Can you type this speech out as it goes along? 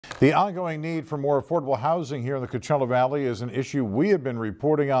The ongoing need for more affordable housing here in the Coachella Valley is an issue we have been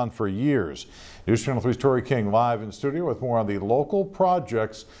reporting on for years. News Channel 3's Tori King live in studio with more on the local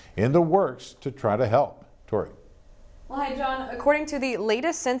projects in the works to try to help. Tori. Well, hi, John. According to the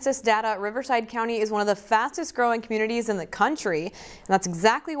latest census data, Riverside County is one of the fastest growing communities in the country. And that's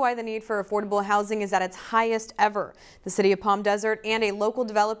exactly why the need for affordable housing is at its highest ever. The city of Palm Desert and a local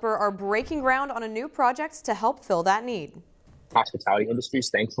developer are breaking ground on a new project to help fill that need. Hospitality industries,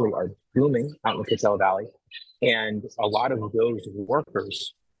 thankfully, are booming out in the Coachella Valley, and a lot of those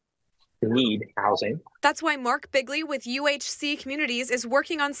workers need housing. That's why Mark Bigley with UHC Communities is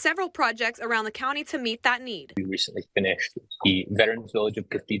working on several projects around the county to meet that need. We recently finished the Veterans Village of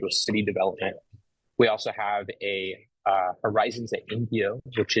Cathedral City development. We also have a Horizons at Indio,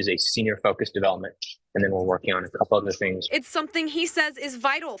 which is a senior-focused development, and then we're working on a couple other things. It's something he says is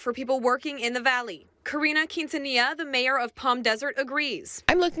vital for people working in the valley. Karina Quintanilla, the mayor of Palm Desert, agrees.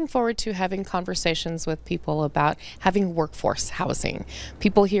 I'm looking forward to having conversations with people about having workforce housing.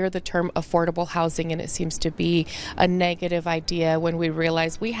 People hear the term affordable housing and it seems to be a negative idea when we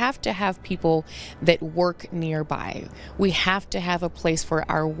realize we have to have people that work nearby. We have to have a place for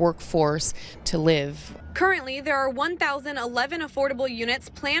our workforce to live. Currently, there are 1,011 affordable units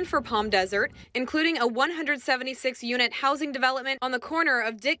planned for Palm Desert, including a 176-unit housing development on the corner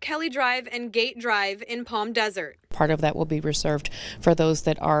of Dick Kelly Drive and Gate Drive in Palm Desert. Part of that will be reserved for those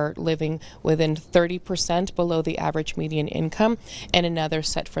that are living within 30% below the average median income, and another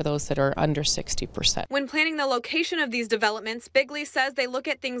set for those that are under 60%. When planning the location of these developments, Bigley says they look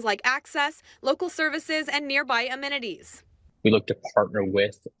at things like access, local services, and nearby amenities. We look to partner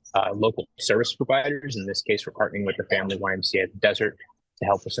with local service providers. In this case, we're partnering with the Family YMCA of the Desert to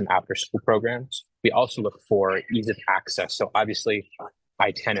help with some after-school programs. We also look for ease of access. So obviously,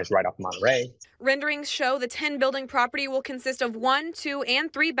 I-10 is right off Monterey. Renderings show the 10-building property will consist of 1, 2,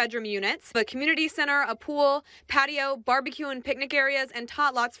 and 3-bedroom units, a community center, a pool, patio, barbecue and picnic areas, and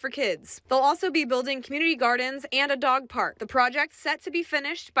tot lots for kids. They'll also be building community gardens and a dog park. The project's set to be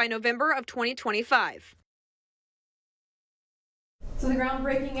finished by November of 2025. So the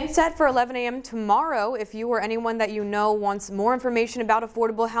groundbreaking is set for 11 a.m. tomorrow. If you or anyone that you know wants more information about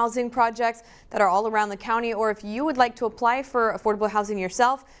affordable housing projects that are all around the county, or if you would like to apply for affordable housing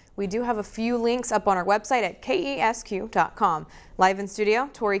yourself, we do have a few links up on our website at kesq.com. Live in studio,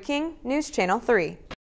 Tori King, News Channel 3.